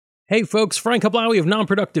Hey folks, Frank Hablawi of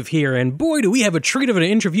Nonproductive here, and boy do we have a treat of an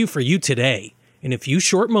interview for you today. In a few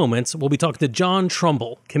short moments, we'll be talking to John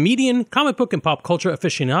Trumbull, comedian, comic book and pop culture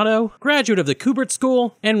aficionado, graduate of the Kubert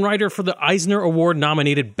School, and writer for the Eisner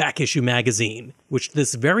Award-nominated Back Issue magazine, which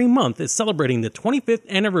this very month is celebrating the 25th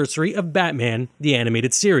anniversary of Batman, the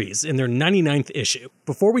animated series, in their 99th issue.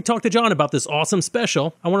 Before we talk to John about this awesome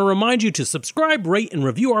special, I want to remind you to subscribe, rate, and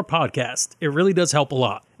review our podcast. It really does help a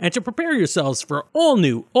lot. And to prepare yourselves for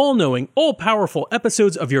all-new, all-knowing, all-powerful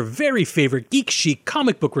episodes of your very favorite Geek Chic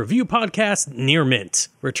comic book review podcast, Near Mint,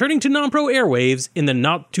 returning to non-pro airwaves in the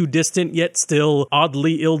not-too-distant yet still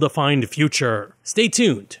oddly ill-defined future. Stay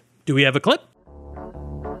tuned. Do we have a clip?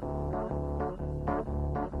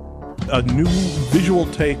 A new visual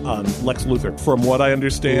take on Lex Luthor. From what I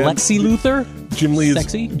understand, Lexi Luthor? Jim Lee's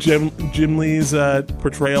Sexy? Jim Lee's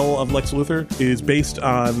portrayal of Lex Luthor is based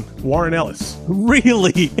on Warren Ellis.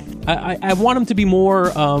 Really? I want him to be more,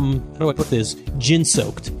 how do I put this,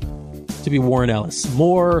 gin-soaked. To be Warren Ellis.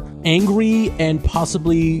 More angry and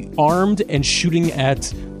possibly armed and shooting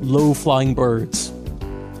at low-flying birds.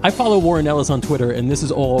 I follow Warren Ellis on Twitter, and this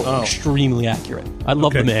is all extremely accurate. I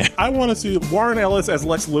love the man. I want to see Warren Ellis as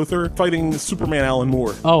Lex Luthor fighting Superman Alan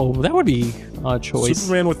Moore. Oh, that would be a choice.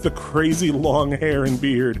 Superman with the crazy long hair and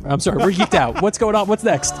beard. I'm sorry, we're geeked out. What's going on? What's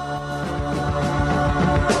next?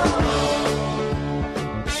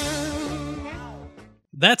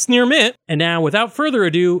 That's Near Mint. And now, without further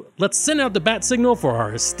ado, let's send out the bat signal for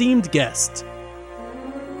our esteemed guest.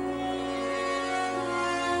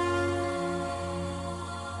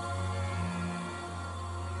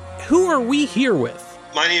 Who are we here with?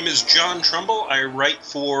 My name is John Trumbull. I write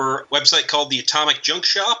for a website called The Atomic Junk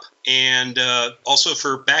Shop and also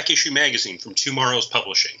for Back Issue Magazine from Tomorrow's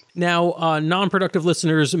Publishing. Now, non-productive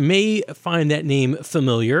listeners may find that name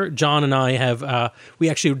familiar. John and I have, we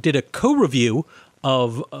actually did a co-review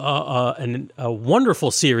of a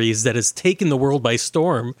wonderful series that has taken the world by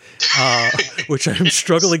storm, which I'm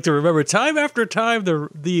struggling to remember. Time after time,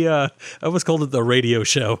 I almost called it the radio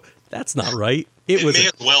show. That's not right. It may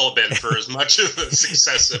as well have been for as much of a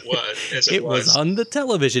success it was. On the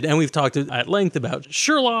television. And we've talked at length about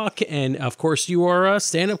Sherlock. And, of course, you are a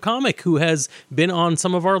stand-up comic who has been on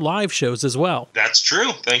some of our live shows as well. That's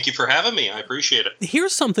true. Thank you for having me. I appreciate it.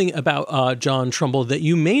 Here's something about John Trumbull that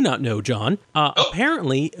you may not know, John.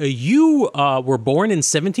 Apparently, you were born in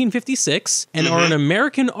 1756 and are an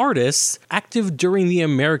American artist active during the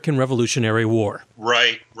American Revolutionary War.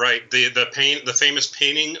 Right. The famous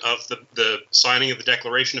painting of the signing of the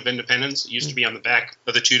Declaration of Independence. It used to be on the back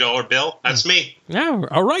of the $2 bill. That's me. Yeah,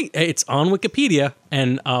 all right. It's on Wikipedia,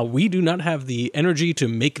 and we do not have the energy to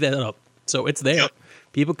make that up. So it's there. Yep.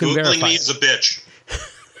 People can verify. Googling me is a bitch.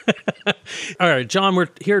 All right, John, we're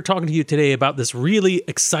here talking to you today about this really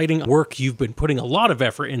exciting work you've been putting a lot of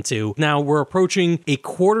effort into. Now, we're approaching a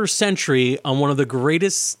quarter century on one of the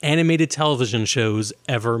greatest animated television shows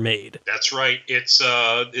ever made. That's right. It's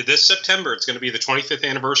this September. It's going to be the 25th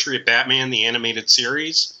anniversary of Batman, the animated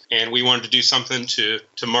series. And we wanted to do something to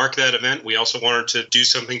mark that event. We also wanted to do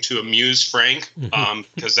something to amuse Frank,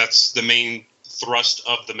 because that's the main thrust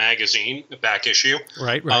of the magazine, the Back Issue.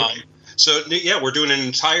 Right. So, yeah, we're doing an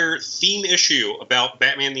entire theme issue about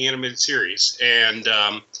Batman the Animated Series, and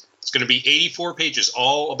it's going to be 84 pages,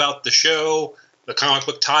 all about the show, the comic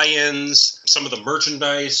book tie-ins, some of the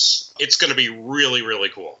merchandise. It's going to be really, really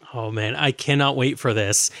cool. Oh, man, I cannot wait for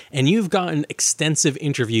this. And you've gotten extensive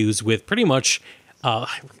interviews with pretty much I'm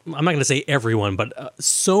not going to say everyone, but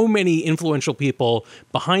so many influential people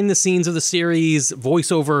behind the scenes of the series,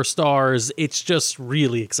 voiceover stars. It's just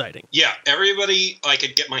really exciting. Yeah, everybody I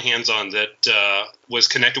could get my hands on that was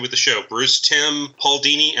connected with the show. Bruce Timm, Paul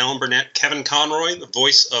Dini, Alan Burnett, Kevin Conroy, the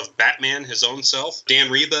voice of Batman, his own self. Dan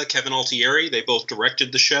Reba, Kevin Altieri, they both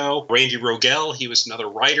directed the show. Randy Rogel, he was another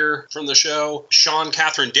writer from the show. Sean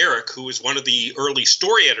Catherine Derrick, who was one of the early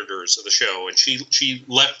story editors of the show, and she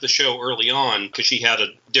left the show early on because she had a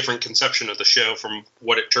different conception of the show from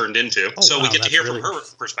what it turned into. We get to hear from her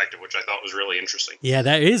perspective, which I thought was really interesting. Yeah,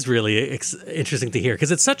 that is really interesting to hear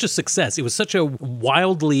because it's such a success. It was such a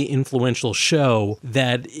wildly influential show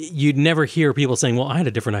that you'd never hear people saying, well, I had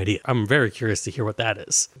a different idea. I'm very curious to hear what that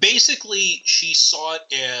is. Basically, she saw it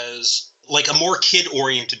as like a more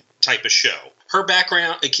kid-oriented type of show. Her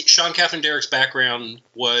background, Sean Catherine Derrick's background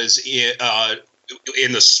was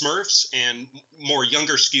in the Smurfs and more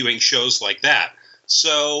younger skewing shows like that.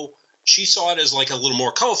 So she saw it as like a little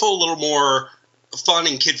more colorful, a little more fun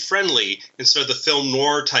and kid-friendly instead of the film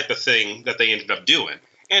noir type of thing that they ended up doing.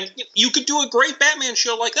 And you could do a great Batman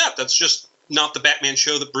show like that. That's just not the Batman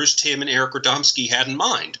show that Bruce Timm and Eric Radomski had in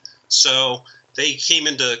mind. So they came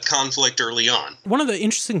into conflict early on. One of the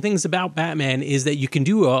interesting things about Batman is that you can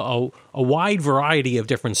do a wide variety of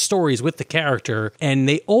different stories with the character, and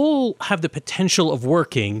they all have the potential of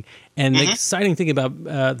working. And the exciting thing about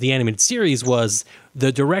the animated series was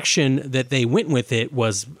the direction that they went with it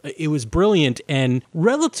was brilliant and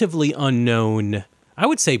relatively unknown. I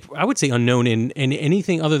would say unknown in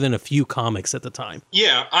anything other than a few comics at the time.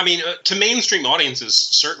 Yeah, I mean, to mainstream audiences,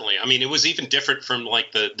 certainly. I mean, it was even different from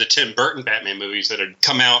like the Tim Burton Batman movies that had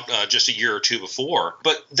come out just a year or two before.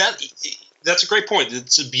 But that's a great point.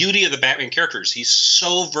 It's the beauty of the Batman characters. He's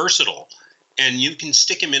so versatile, and you can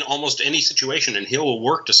stick him in almost any situation, and he'll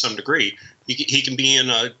work to some degree. He can be in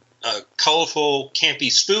a colorful,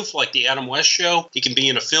 campy spoof like the Adam West Show. He can be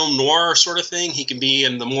in a film noir sort of thing. He can be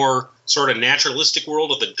in the more sort of naturalistic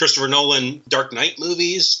world of the Christopher Nolan Dark Knight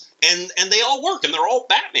movies. And they all work, and they're all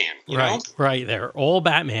Batman, you know? Right. They're all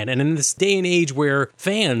Batman. And in this day and age where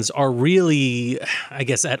fans are really, I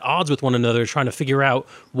guess, at odds with one another, trying to figure out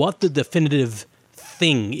what the definitive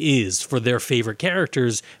thing is for their favorite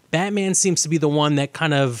characters, Batman seems to be the one that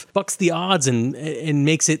kind of bucks the odds and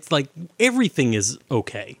makes it like everything is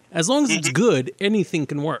okay. As long as it's good, anything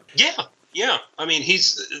can work. Yeah. I mean,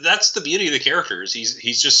 that's the beauty of the characters.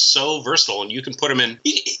 He's just so versatile, and you can put him in.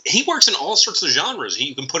 He works in all sorts of genres.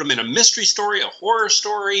 You can put him in a mystery story, a horror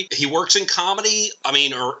story. He works in comedy. I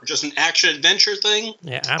mean, or just an action adventure thing.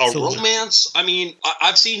 Yeah, absolutely. A romance. I mean,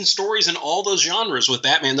 I've seen stories in all those genres with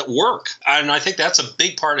Batman that work, and I think that's a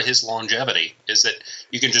big part of his longevity. Is that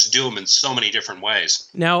you can just do them in so many different ways.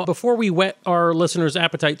 Now, before we whet our listeners'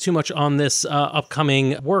 appetite too much on this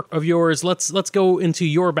upcoming work of yours, let's go into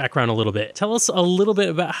your background a little bit. Tell us a little bit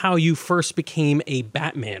about how you first became a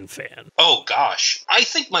Batman fan. Oh, gosh. I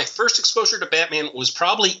think my first exposure to Batman was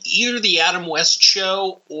probably either the Adam West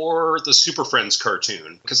Show or the Super Friends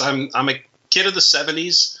cartoon, because I'm a kid of the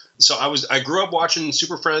 70s, so I grew up watching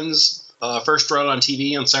Super Friends first run on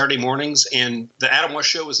TV on Saturday mornings, and the Adam West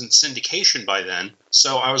Show was in syndication by then,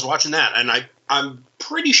 so I was watching that, and I'm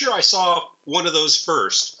pretty sure I saw one of those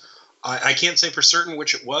first. I can't say for certain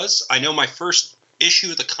which it was. I know my first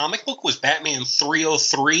issue of the comic book was Batman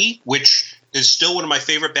 303, which is still one of my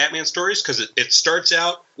favorite Batman stories because it starts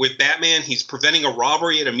out with Batman. He's preventing a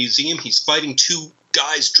robbery at a museum. He's fighting two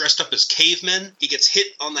guys dressed up as cavemen. He gets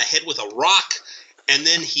hit on the head with a rock, and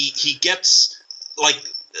then he gets, like,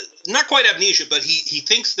 not quite amnesia, but he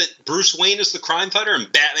thinks that Bruce Wayne is the crime fighter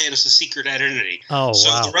and Batman is the secret identity. Oh, so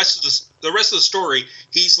wow. the rest of the story,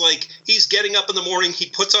 he's getting up in the morning, he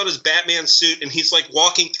puts on his Batman suit, and he's like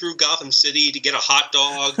walking through Gotham City to get a hot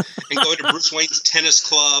dog and going to Bruce Wayne's tennis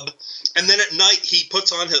club. And then at night, he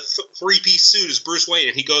puts on his three-piece suit as Bruce Wayne,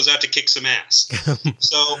 and he goes out to kick some ass.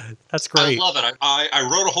 So that's great. I love it. I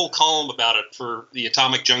wrote a whole column about it for the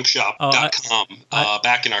AtomicJunkShop.com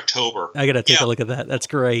back in October. I got to take a look at that. That's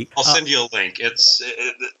great. I'll send you a link.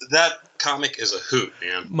 That comic is a hoot,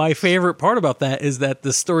 man. My favorite part about that is that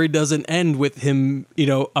the story doesn't end with him,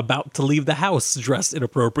 about to leave the house dressed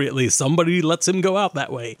inappropriately. Somebody lets him go out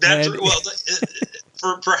that way.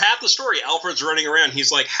 For half the story, Alfred's running around.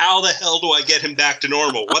 He's like, how the hell do I get him back to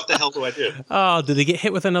normal? What the hell do I do? Oh, did he get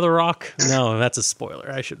hit with another rock? No, that's a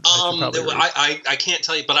spoiler. I should probably I can't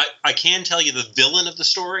tell you, but I can tell you the villain of the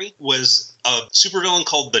story was a supervillain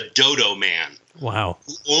called the Dodo Man. Wow.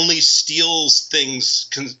 Who only steals things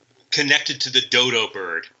connected to the dodo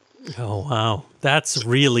bird. Oh, wow. That's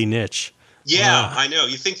really niche. Yeah, wow. I know.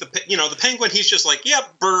 You think the penguin, he's just like, yeah,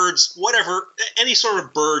 birds, whatever, any sort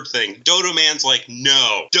of bird thing. Dodo Man's like,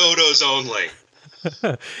 no, dodos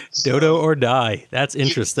only. Dodo or die. That's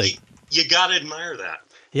interesting. You got to admire that.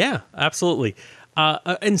 Yeah, absolutely.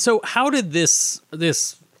 And so how did this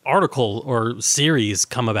article or series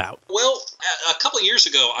come about? Well, a couple of years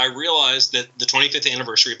ago, I realized that the 25th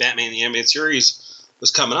anniversary of Batman the Animated Series was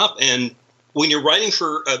coming up, and when you're writing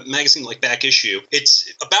for a magazine like Back Issue,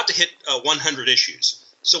 it's about to hit 100 issues.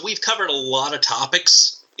 So we've covered a lot of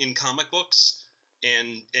topics in comic books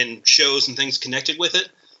and shows and things connected with it.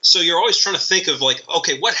 So you're always trying to think of like,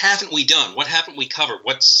 okay, what haven't we done? What haven't we covered?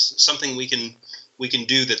 What's something we can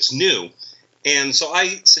do that's new? And so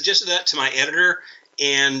I suggested that to my editor,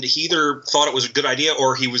 and he either thought it was a good idea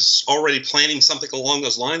or he was already planning something along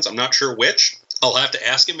those lines. I'm not sure which. I'll have to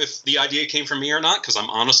ask him if the idea came from me or not, because I'm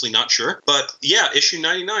honestly not sure. But yeah, issue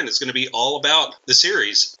 99 is going to be all about the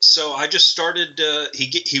series. So I just started,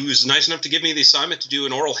 he was nice enough to give me the assignment to do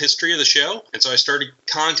an oral history of the show. And so I started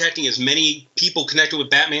contacting as many people connected with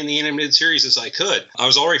Batman the Animated Series as I could. I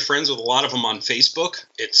was already friends with a lot of them on Facebook.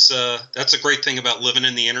 That's a great thing about living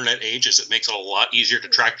in the internet age, is it makes it a lot easier to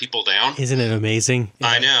track people down. Isn't it amazing?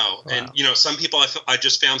 I know. Wow. And, some people I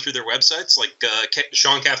just found through their websites, like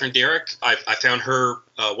Sean Catherine Derrick. I found her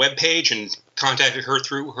webpage and contacted her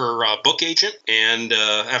through her book agent. And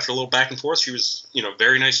after a little back and forth, she was,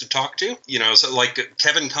 very nice to talk to. So like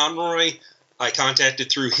Kevin Conroy, I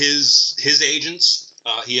contacted through his agents.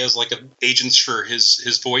 He has agents for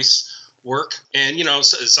his voice work, and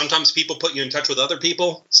sometimes people put you in touch with other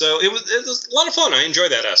people, so it was a lot of fun. I enjoy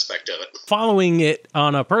that aspect of it. Following it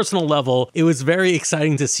on a personal level, it was very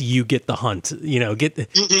exciting to see you get the hunt,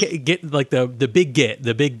 get like the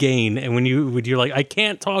big gain. And when you're like, I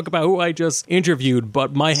can't talk about who I just interviewed,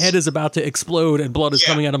 but my head is about to explode and blood is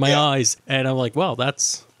coming out of my eyes, and I'm like, well,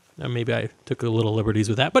 that's maybe I took a little liberties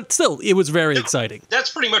with that, but still, it was very exciting.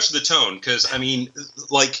 That's pretty much the tone, because I mean,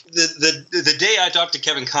 like the day I talked to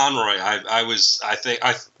Kevin Conroy, I think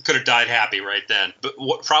I could have died happy right then. But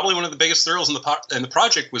probably one of the biggest thrills in the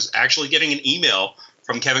project was actually getting an email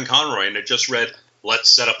from Kevin Conroy, and it just read, "Let's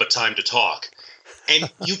set up a time to talk."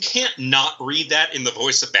 And you can't not read that in the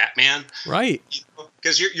voice of Batman, right?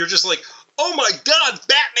 Because you're just like, oh my God,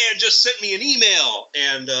 Batman just sent me an email,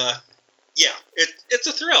 and yeah, it's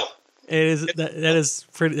a thrill. It is. That is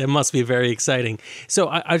pretty. That must be very exciting. So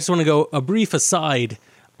I just want to go a brief aside.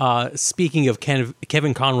 Speaking of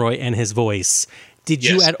Kevin Conroy and his voice, did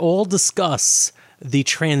you at all discuss the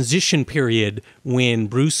transition period when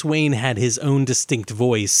Bruce Wayne had his own distinct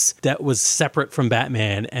voice that was separate from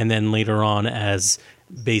Batman, and then later on as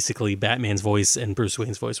basically Batman's voice and Bruce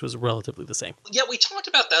Wayne's voice was relatively the same? Yeah, we talked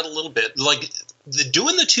about that a little bit. Like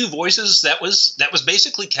doing the two voices, that was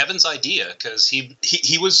basically Kevin's idea, because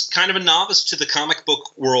he was kind of a novice to the comic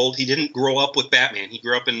book world. He didn't grow up with Batman. He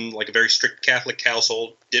grew up in like a very strict Catholic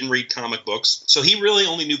household, didn't read comic books. So he really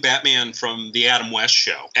only knew Batman from the Adam West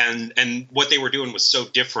show. And what they were doing was so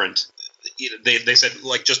different. They said,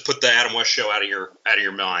 like, just put the Adam West show out of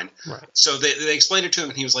your mind. Right. So they explained it to him,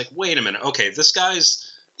 and he was like, wait a minute, okay, this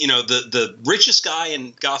guy's, the richest guy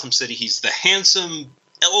in Gotham City. He's the handsome,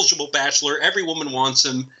 eligible bachelor. Every woman wants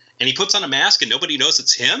him, and he puts on a mask, and nobody knows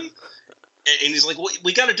it's him. And he's like, well,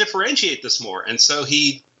 we got to differentiate this more. And so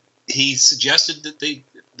he suggested that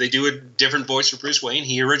they do a different voice for Bruce Wayne.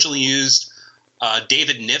 He originally used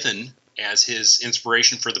David Niven as his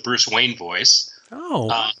inspiration for the Bruce Wayne voice.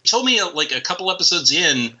 Oh. He told me like a couple episodes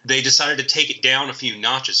in, they decided to take it down a few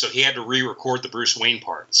notches, so he had to re-record the Bruce Wayne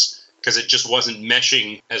parts because it just wasn't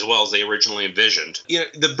meshing as well as they originally envisioned.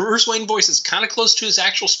 The Bruce Wayne voice is kind of close to his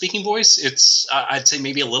actual speaking voice. It's, I'd say,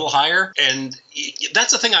 maybe a little higher, and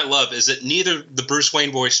that's the thing I love, is that neither the Bruce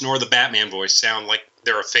Wayne voice nor the Batman voice sound like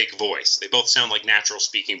they're a fake voice. They both sound like natural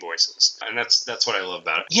speaking voices. And that's what I love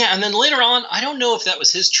about it. Yeah, and then later on, I don't know if that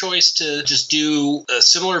was his choice to just do a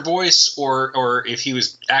similar voice or if he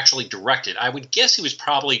was actually directed. I would guess he was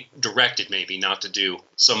probably directed, maybe, not to do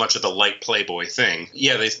so much of the light Playboy thing.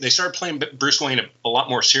 Yeah, they started playing Bruce Wayne a lot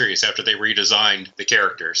more serious after they redesigned the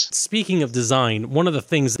characters. Speaking of design, one of the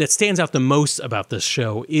things that stands out the most about this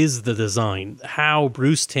show is the design. How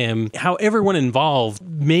Bruce Timm, how everyone involved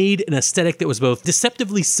made an aesthetic that was both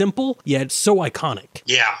deceptively simple, yet so iconic.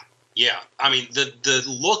 Yeah. Yeah, I mean, the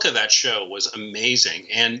look of that show was amazing.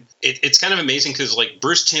 And it's kind of amazing because, like,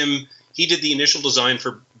 Bruce Timm, he did the initial design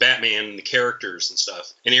for Batman and the characters and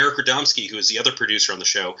stuff. And Eric Radomski, who is the other producer on the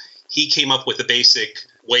show, he came up with the basic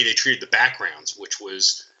way they treated the backgrounds, which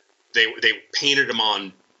was they painted them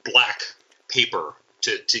on black paper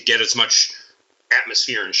to get as much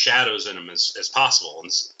atmosphere and shadows in them as possible.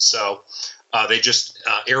 And so they just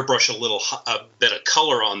airbrush a bit of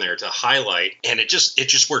color on there to highlight, and it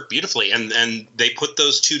just worked beautifully. And they put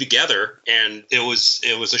those two together, and it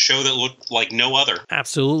was a show that looked like no other.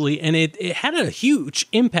 Absolutely, and it had a huge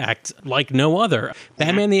impact like no other.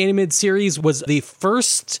 Batman the Animated Series was the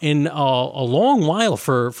first in a long while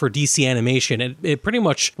for DC Animation. It pretty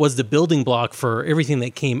much was the building block for everything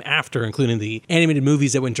that came after, including the animated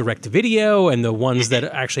movies that went direct to video and the ones that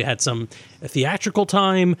actually had some theatrical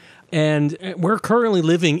time. And we're currently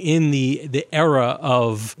living in the era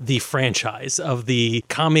of the franchise, of the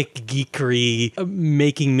comic geekery,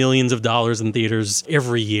 making millions of dollars in theaters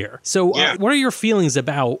every year. So what are your feelings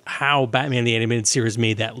about how Batman the Animated Series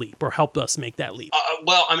made that leap, or helped us make that leap?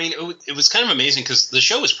 Well, I mean, it was kind of amazing because the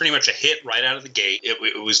show was pretty much a hit right out of the gate.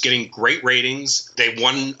 It was getting great ratings. They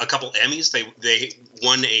won a couple Emmys. They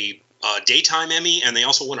won a a daytime Emmy, and they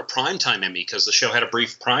also won a primetime Emmy because the show had a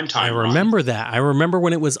brief primetime I run. remember that. I remember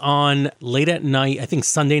when it was on late at night, I think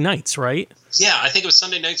Sunday nights, right? Yeah, I think it was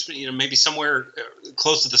Sunday nights, but maybe somewhere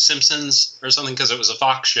close to The Simpsons or something, because it was a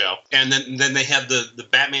Fox show. And then they had the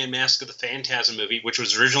Batman Mask of the Phantasm movie, which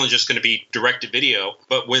was originally just going to be direct-to-video.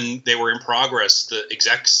 But when they were in progress, the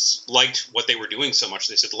execs liked what they were doing so much,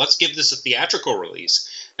 they said, let's give this a theatrical release.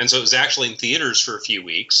 And so it was actually in theaters for a few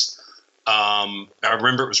weeks. I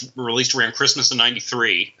remember it was released around Christmas of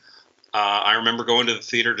 '93. I remember going to the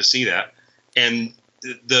theater to see that. And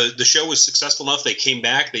the show was successful enough. They came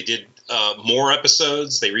back. They did more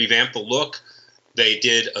episodes. They revamped the look. They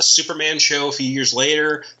did a Superman show a few years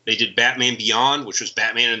later. They did Batman Beyond, which was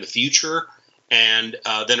Batman in the future. And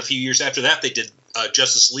then a few years after that, they did a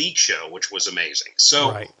Justice League show, which was amazing.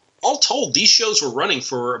 So all told, these shows were running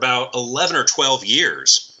for about 11 or 12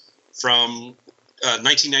 years, from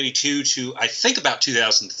 1992 to I think about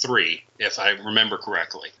 2003, if I remember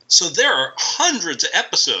correctly. So there are hundreds of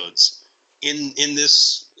episodes in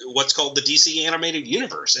this what's called the DC animated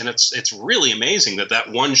universe, and it's really amazing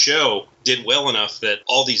that one show did well enough that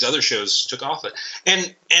all these other shows took off it,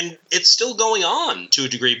 and it's still going on to a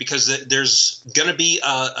degree, because there's going to be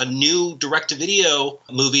a new direct-to-video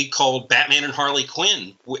movie called Batman and Harley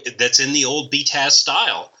Quinn that's in the old BTAS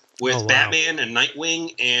style, with Batman and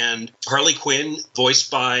Nightwing and Harley Quinn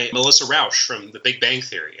voiced by Melissa Rauch from The Big Bang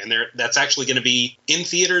Theory. And that's actually going to be in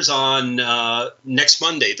theaters on next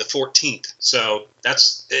Monday, the 14th. So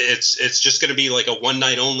it's just going to be like a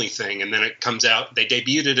one-night-only thing, and then it comes out. They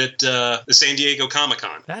debuted it at the San Diego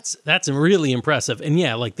Comic-Con. That's really impressive. And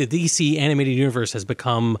yeah, like the DC animated universe has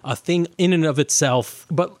become a thing in and of itself.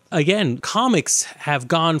 But again, comics have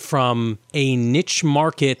gone from a niche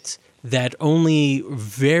market that only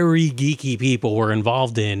very geeky people were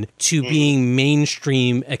involved in to being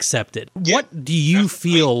mainstream accepted. Yeah, what do you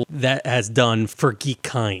feel that has done for geek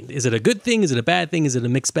kind? Is it a good thing? Is it a bad thing? Is it a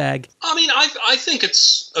mixed bag? I mean, I think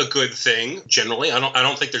it's a good thing generally. I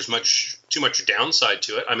don't think there's too much downside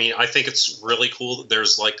to it. I mean, I think it's really cool that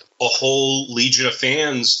there's like a whole legion of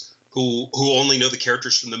fans who only know the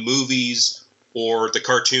characters from the movies or the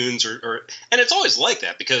cartoons, or and it's always like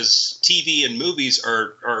that, because TV and movies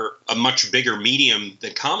are a much bigger medium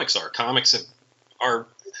than comics are. Comics are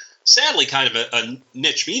sadly kind of a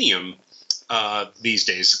niche medium these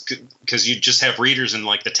days, because you just have readers in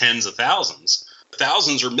like the tens of thousands.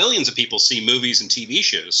 Thousands or millions of people see movies and TV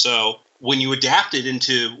shows. So when you adapt it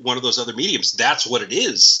into one of those other mediums, that's what it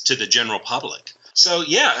is to the general public. So,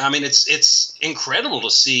 yeah, I mean, it's incredible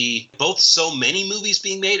to see both so many movies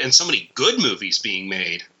being made and so many good movies being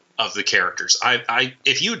made of the characters.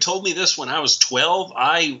 If you had told me this when I was 12,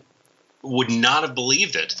 I would not have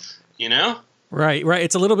believed it, you know? Right.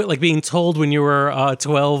 It's a little bit like being told when you were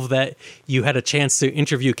 12 that you had a chance to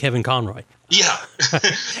interview Kevin Conroy. Yeah.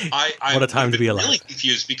 What a time to be alive. I'm really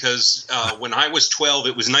confused, because when I was 12,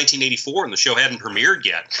 it was 1984 and the show hadn't premiered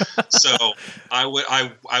yet. So I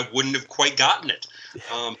wouldn't have quite gotten it.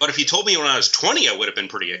 But if you told me when I was 20, I would have been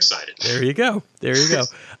pretty excited. There you go.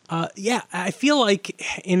 Yeah, I feel like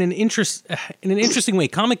in an interesting way,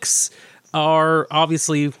 comics are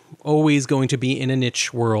obviously always going to be in a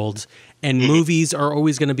niche world, and movies are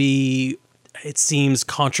always going to be, it seems,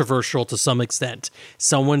 controversial to some extent.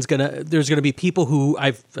 There's gonna be people who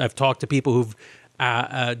I've talked to people who've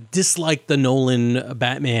disliked the Nolan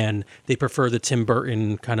Batman. They prefer the Tim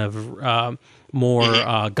Burton kind of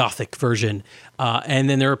more gothic version. And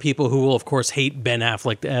then there are people who will, of course, hate Ben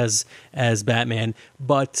Affleck as Batman.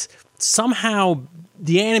 But somehow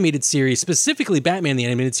the animated series, specifically Batman the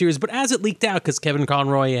Animated Series, but as it leaked out, because Kevin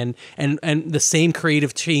Conroy and the same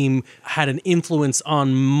creative team had an influence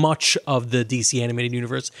on much of the DC Animated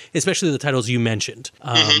Universe, especially the titles you mentioned.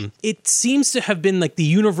 It seems to have been like the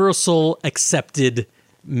universal accepted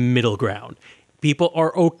middle ground. People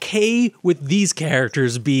are okay with these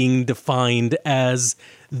characters being defined as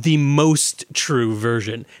the most true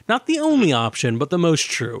version. Not the only option, but the most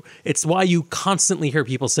true. It's why you constantly hear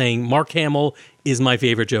people saying Mark Hamill is my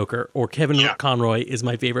favorite Joker, or Kevin Conroy is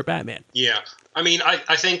my favorite Batman. Yeah. I mean,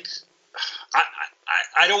 I think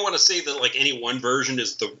I don't want to say that like any one version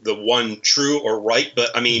is the one true or right, but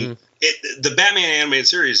I mean, the Batman animated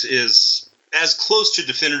series is as close to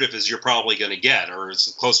definitive as you're probably going to get, or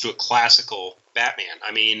as close to a classical Batman.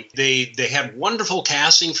 I mean, they had wonderful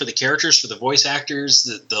casting for the characters, for the voice actors.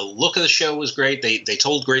 The look of the show was great. They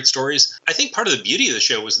told great stories. I think part of the beauty of the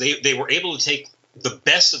show was they were able to take the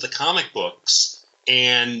best of the comic books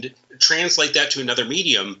and translate that to another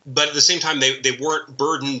medium. But at the same time, they weren't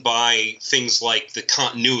burdened by things like the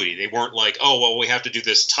continuity. They weren't like, oh, well, we have to do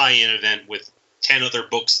this tie-in event with 10 other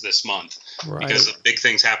books this month Right. because of big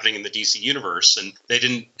things happening in the DC universe, and they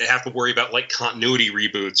didn't have to worry about like continuity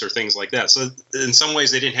reboots or things like that. So in some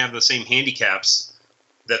ways, they didn't have the same handicaps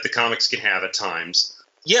that the comics can have at times.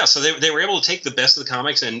 Yeah, so they were able to take the best of the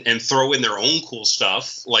comics and throw in their own cool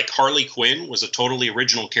stuff. Like Harley Quinn was a totally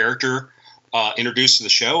original character introduced to the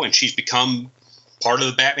show, and she's become part of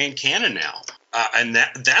the Batman canon now. And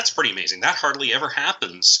that's pretty amazing. That hardly ever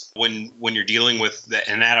happens when you're dealing with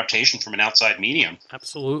an adaptation from an outside medium.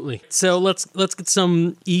 Absolutely. So let's get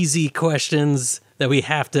some easy questions that we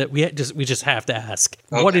just have to ask.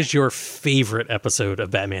 Okay. What is your favorite episode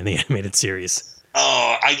of Batman the Animated Series?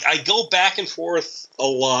 Oh, I go back and forth a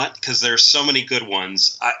lot because there's so many good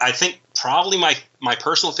ones. I think probably my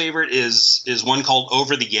personal favorite is one called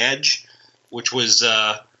Over the Edge, which was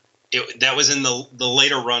that was in the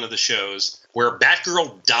later run of the shows, where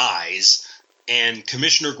Batgirl dies and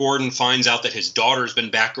Commissioner Gordon finds out that his daughter's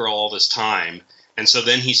been Batgirl all this time. And so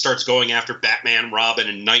then he starts going after Batman, Robin,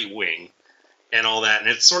 and Nightwing and all that. And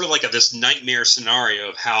it's sort of like this nightmare scenario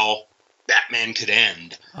of how Batman could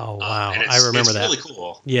end. Oh, wow. And I remember that. It's really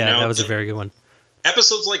cool. Yeah, that was a very good one.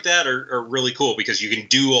 Episodes like that are really cool because you can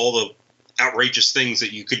do all the outrageous things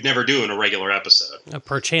that you could never do in a regular episode.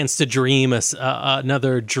 Perchance to dream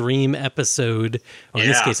another dream episode, or in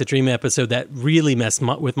this case, a dream episode that really messed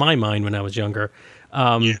with my mind when I was younger.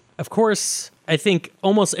 Of course, I think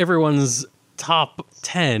almost everyone's top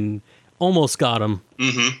 10 Almost Got Him.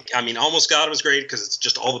 Mm-hmm. I mean, Almost Got Him is great because it's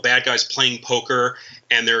just all the bad guys playing poker,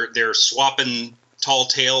 and they're swapping tall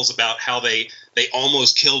tales about how they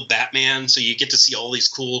almost killed Batman, so you get to see all these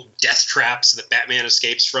cool death traps that Batman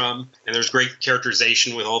escapes from, and there's great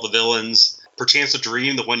characterization with all the villains. Perchance to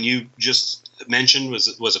Dream, the one you just mentioned,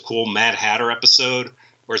 was a cool Mad Hatter episode,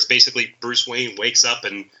 where it's basically Bruce Wayne wakes up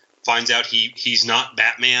and finds out he's not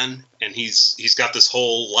Batman, and he's got this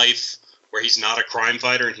whole life where he's not a crime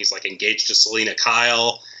fighter, and he's like engaged to Selina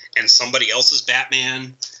Kyle, and somebody else is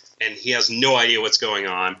Batman, and he has no idea what's going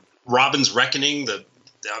on. Robin's Reckoning,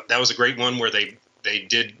 that was a great one where they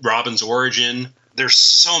did Robin's origin. There's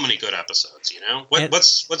so many good episodes, you know?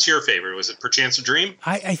 What's your favorite? Was it Perchance to Dream?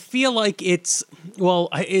 I feel like it's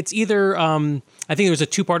either, I think there was a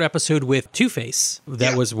 2-part episode with Two-Face.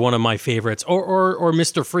 That was one of my favorites. Or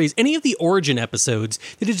Mr. Freeze. Any of the origin episodes,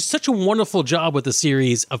 they did such a wonderful job with the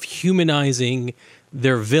series of humanizing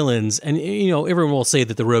their villains. And, you know, everyone will say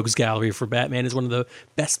that the Rogues Gallery for Batman is one of the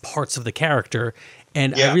best parts of the character.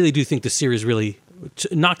 And I really do think the series really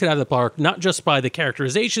knocked it out of the park, not just by the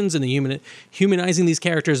characterizations and the humanizing these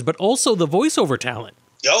characters, but also the voiceover talent.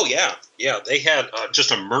 Oh, yeah. Yeah, they had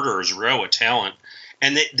just a murderer's row of talent.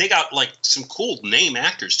 And they got, like, some cool name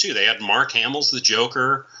actors, too. They had Mark Hamill's the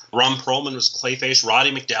Joker. Ron Perlman was Clayface.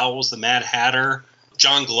 Roddy McDowall was the Mad Hatter.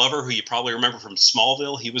 John Glover, who you probably remember from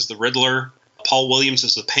Smallville, he was the Riddler. Paul Williams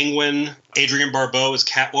is the Penguin. Adrienne Barbeau is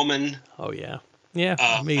Catwoman. Oh, yeah. Yeah,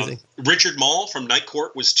 amazing. Richard Mall from Night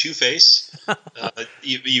Court was Two-Face.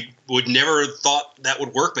 You would never have thought that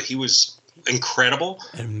would work, but he was incredible.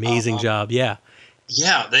 An amazing job, yeah.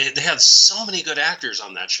 Yeah, they had so many good actors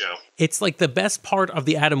on that show. It's like the best part of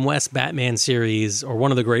the Adam West Batman series, or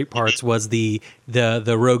one of the great parts, was the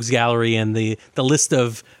Rogues Gallery and the list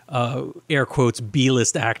of air quotes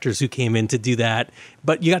B-list actors who came in to do that.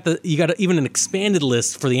 But you got even an expanded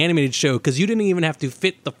list for the animated show because you didn't even have to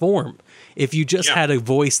fit the form. If you just had a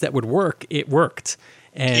voice that would work, it worked,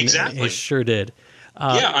 and it sure did.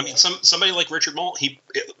 I mean, somebody like Richard Mall,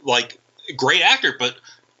 great actor, but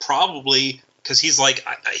probably because he was like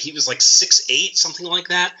 6'8", something like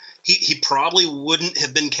that. He probably wouldn't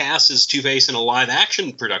have been cast as Two-Face in a live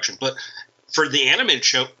action production, but for the animated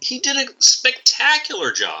show, he did a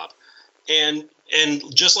spectacular job. And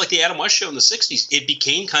just like the Adam West show in the 60s, it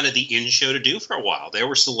became kind of the in show to do for a while. There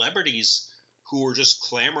were celebrities who were just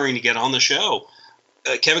clamoring to get on the show.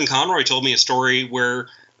 Kevin Conroy told me a story where,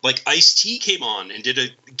 like, Ice-T came on and did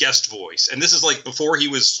a guest voice. And this is, like, before he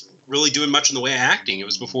was really doing much in the way of acting. It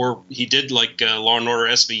was before he did, like, Law & Order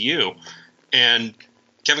SVU. And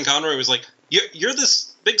Kevin Conroy was like, you're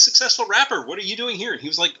this big successful rapper. What are you doing here? And he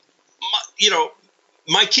was like,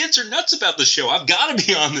 my kids are nuts about this show. I've got to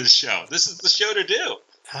be on this show. This is the show to do.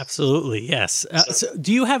 Absolutely, yes. So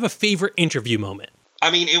do you have a favorite interview moment? I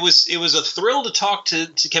mean, it was a thrill to talk to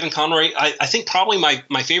Kevin Conroy. I think probably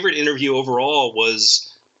my favorite interview overall was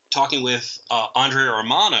talking with Andrea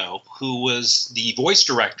Romano, who was the voice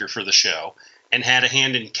director for the show and had a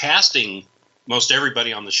hand in casting most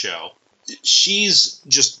everybody on the show. She's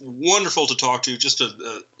just wonderful to talk to, just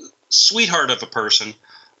a sweetheart of a person.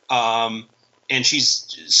 And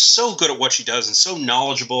she's so good at what she does and so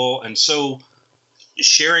knowledgeable and so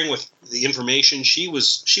sharing with the information. She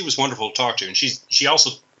was wonderful to talk to, and she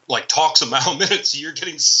also like talks a mile a minute, so you're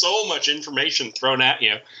getting so much information thrown at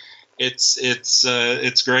you.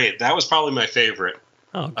 It's great. That was probably my favorite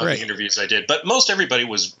of the interviews I did. But most everybody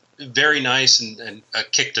was very nice and a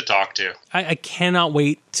kick to talk to. I cannot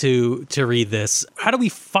wait to read this. How do we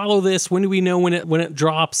follow this? When do we know when it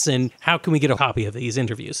drops? And how can we get a copy of these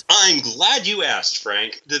interviews? I'm glad you asked,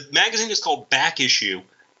 Frank. The magazine is called Back Issue,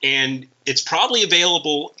 and it's probably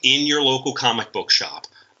available in your local comic book shop.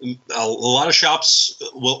 A lot of shops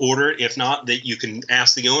will order it. If not, that you can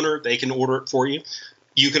ask the owner. They can order it for you.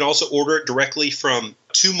 You can also order it directly from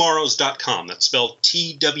tomorrows.com. That's spelled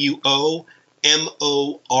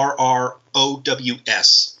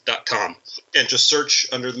TWOMORROWS.com. And just search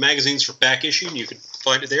under the magazines for Back Issue, and you can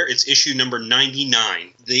find it there. It's issue number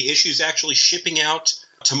 99. The issue is actually shipping out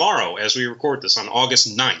tomorrow as we record this on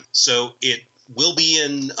August 9th. So it will be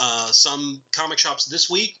in some comic shops this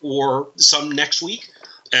week or some next week.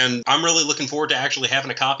 And I'm really looking forward to actually having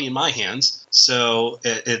a copy in my hands. So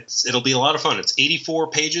it'll be a lot of fun. It's 84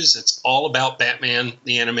 pages. It's all about Batman,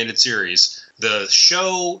 the animated series. The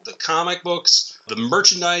show, the comic books, the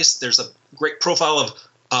merchandise. There's a great profile of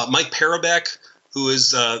Mike Parobeck, who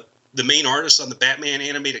is the main artist on the Batman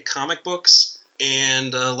animated comic books.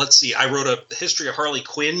 And let's see, I wrote a history of Harley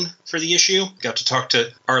Quinn for the issue. Got to talk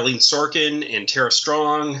to Arlene Sorkin and Tara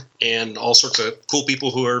Strong and all sorts of cool people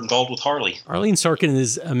who are involved with Harley. Arlene Sorkin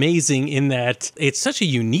is amazing in that it's such a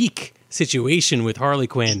unique situation with Harley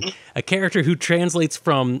Quinn, a character who translates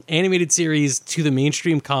from animated series to the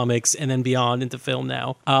mainstream comics and then beyond into film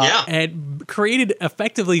now. And created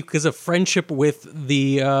effectively because of friendship with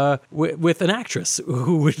the with an actress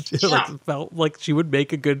who would felt like she would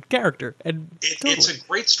make a good character. And it's a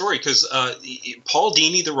great story because Paul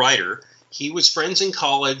Dini, the writer, he was friends in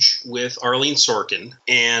college with Arlene Sorkin,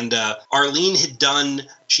 and Arlene had done.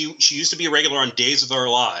 She used to be a regular on Days of Our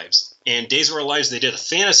Lives. And Days of Our Lives, they did a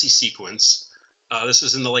fantasy sequence. This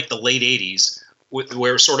was in the late 80s, where it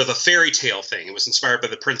was sort of a fairy tale thing. It was inspired by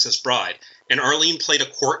The Princess Bride. And Arlene played a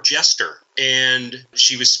court jester. And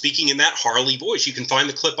she was speaking in that Harley voice. You can find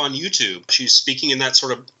the clip on YouTube. She was speaking in that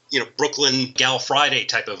sort of, Brooklyn Gal Friday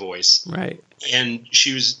type of voice. Right. And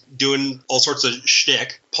she was doing all sorts of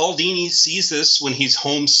shtick. Paul Dini sees this when he's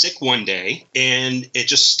homesick one day, and it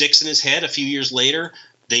just sticks in his head. A few years later,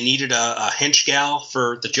 they needed a hench gal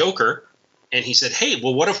for the Joker, and he said, hey,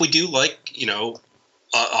 well, what if we do a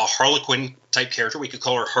Harlequin type character? We could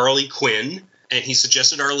call her Harley Quinn. And he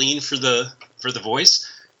suggested Arlene for the voice.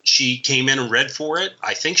 She came in and read for it.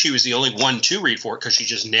 I think she was the only one to read for it because she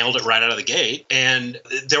just nailed it right out of the gate. And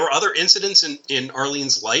there were other incidents in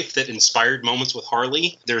Arlene's life that inspired moments with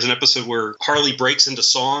Harley. There's an episode where Harley breaks into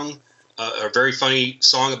song, a very funny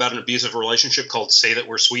song about an abusive relationship called Say That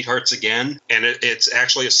We're Sweethearts Again. And it's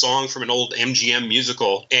actually a song from an old MGM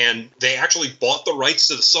musical. And they actually bought the rights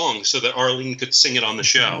to the song so that Arlene could sing it on the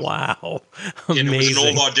show. Wow. Amazing. And it was an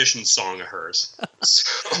old audition song of hers.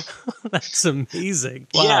 So, that's amazing.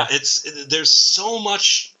 Wow. Yeah, there's so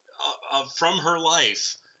much from her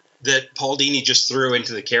life that Paul Dini just threw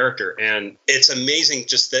into the character. And it's amazing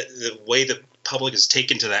just that the way the public is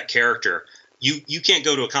taken to that character. You can't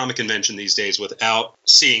go to a comic convention these days without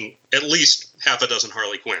seeing at least half a dozen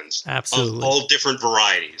Harley Quinns. Absolutely. Of all different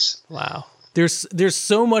varieties. Wow. There's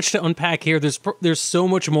so much to unpack here. There's so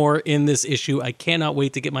much more in this issue. I cannot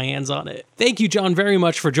wait to get my hands on it. Thank you, John, very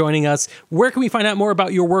much for joining us. Where can we find out more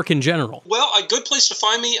about your work in general? Well, a good place to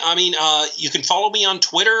find me. I mean, you can follow me on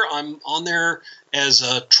Twitter. I'm on there as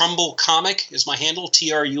Trumbull Comic is my handle,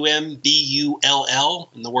 TRUMBULL,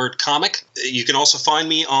 and the word comic. You can also find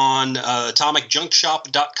me on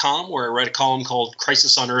AtomicJunkShop.com, where I write a column called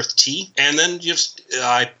Crisis on Earth T. And then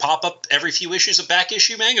I pop up every few issues of Back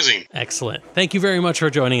Issue magazine. Excellent. Thank you very much for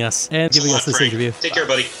joining us and giving us this interview. Take care,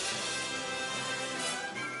 buddy.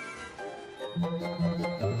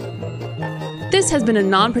 This has been a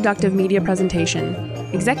non-productive media presentation.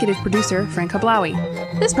 Executive producer Frank Hablawi.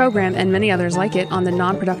 This program and many others like it on the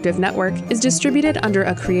Non-Productive Network is distributed under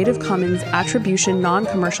a Creative Commons Attribution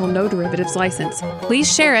Non-Commercial No Derivatives license.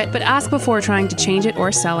 Please share it, but ask before trying to change it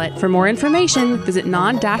or sell it. For more information, visit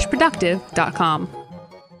non-productive.com.